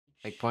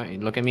Like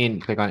point. Look at me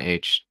and click on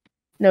H.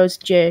 No, it's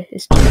J.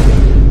 It's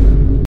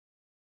J.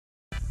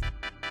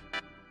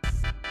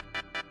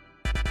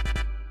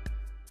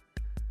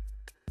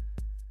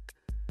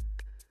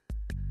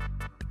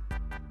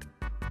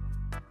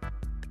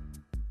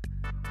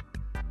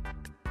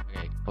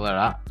 Okay, pull it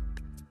up.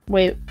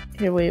 Wait,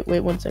 here, wait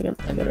 1 second.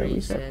 I gotta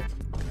reset.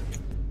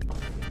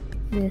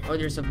 Yeah. Oh,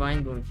 there's a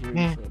vine boom if you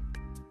reset.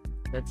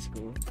 That's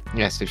cool.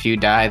 Yes, if you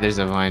die, there's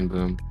a vine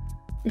boom.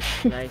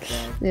 Like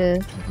that. Yeah,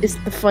 it's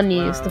the funny.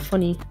 Wow. It's the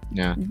funny.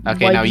 Yeah.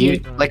 Okay, now you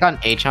YG. click on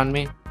H on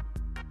me.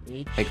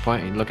 H. Like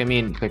point. Look at me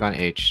and click on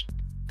H.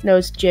 No,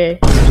 it's J.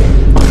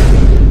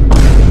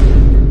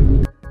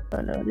 Oh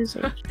no, it is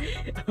H.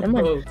 Never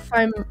Oh,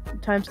 mind.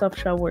 Time stop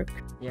shall work.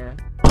 yeah.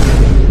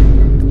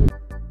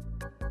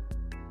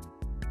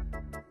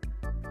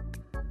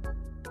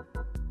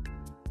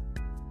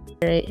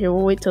 Alright, here,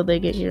 we'll wait till they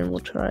get here and we'll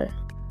try.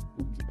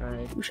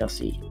 Alright. We shall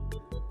see.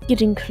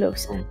 Getting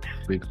closer.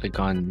 We click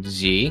on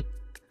Z.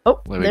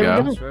 Oh, There we there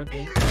go. we It's go.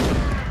 working.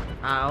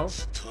 Ow.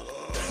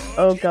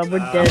 Oh god, we're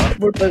dead.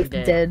 We're both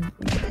Dead. dead.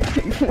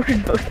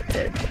 We're both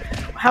dead.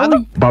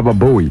 Baba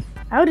Booey.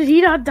 How did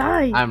he not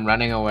die? I'm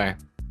running away.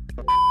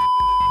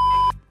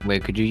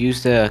 Wait, could you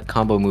use the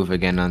combo move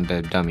again on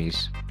the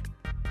dummies?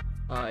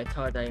 I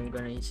thought I'm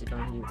gonna use it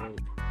on you, wait.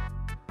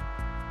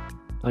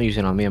 Don't use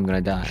it on me. I'm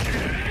gonna die.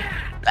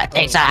 That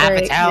takes Oh. a half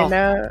Alright, its health.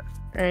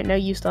 Alright, now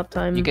you stop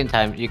time. You can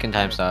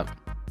time stop.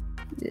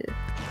 Yeah,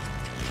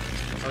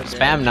 Oh,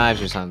 Spam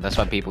knives or something. That's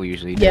what people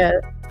usually do.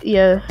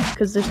 yeah,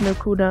 because there's no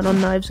cooldown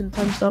on knives and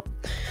time stop.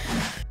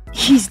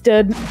 He's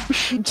dead.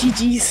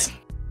 GG's.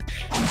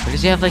 Why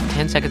does he have like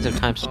 10 seconds of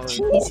time stop?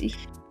 Oh, Easy.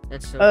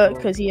 that's so cool.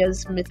 Because he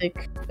has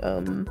mythic,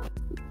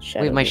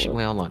 shadow. Wait, Lord.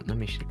 wait, hold on. Let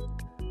me see.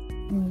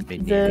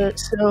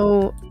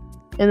 So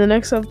in the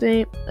next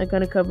update, I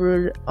kind of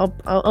covered.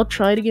 I'll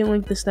try to get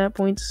like the stat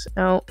points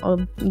out. I'll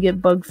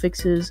get bug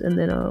fixes and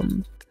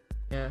then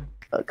Yeah.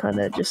 kind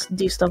of just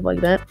do stuff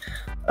like that.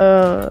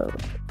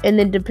 And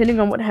then depending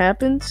on what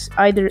happens,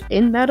 either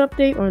in that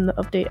update or in the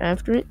update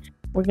after it,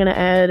 we're gonna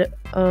add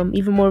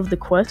even more of the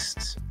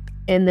quests,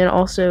 and then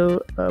also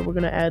we're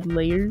gonna add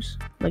layers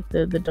like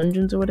the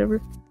dungeons or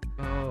whatever.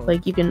 Oh.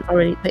 Like you can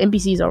already the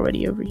NPCs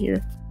already over here.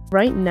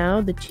 Right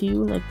now, the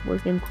two like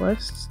working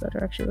quests that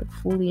are actually like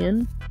fully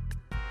in,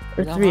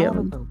 or three of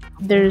them.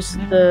 There's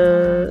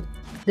the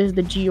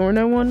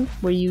Giorno one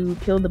where you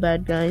kill the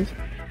bad guys.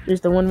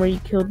 There's the one where you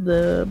killed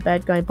the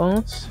bad guy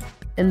boss,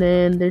 and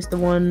then there's the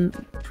one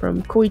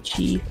from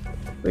Koichi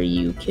where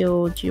you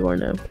kill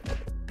Giorno.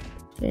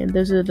 And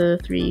those are the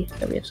three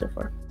that we have so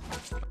far.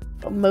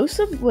 Most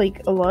of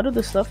like a lot of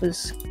the stuff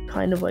is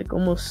kind of like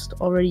almost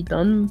already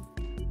done.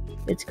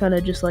 It's kind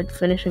of just like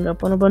finishing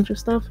up on a bunch of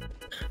stuff.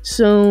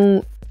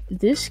 So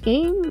this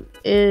game,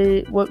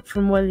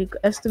 from what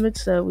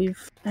estimates that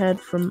we've had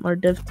from our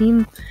dev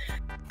team,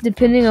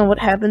 depending on what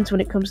happens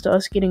when it comes to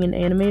us getting an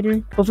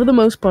animator, but for the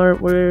most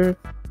part,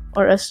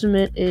 our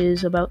estimate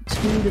is about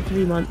 2 to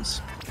 3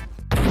 months.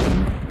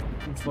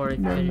 Before it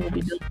And then we'll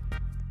be finishes. done.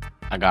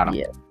 I got him.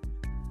 Yeah.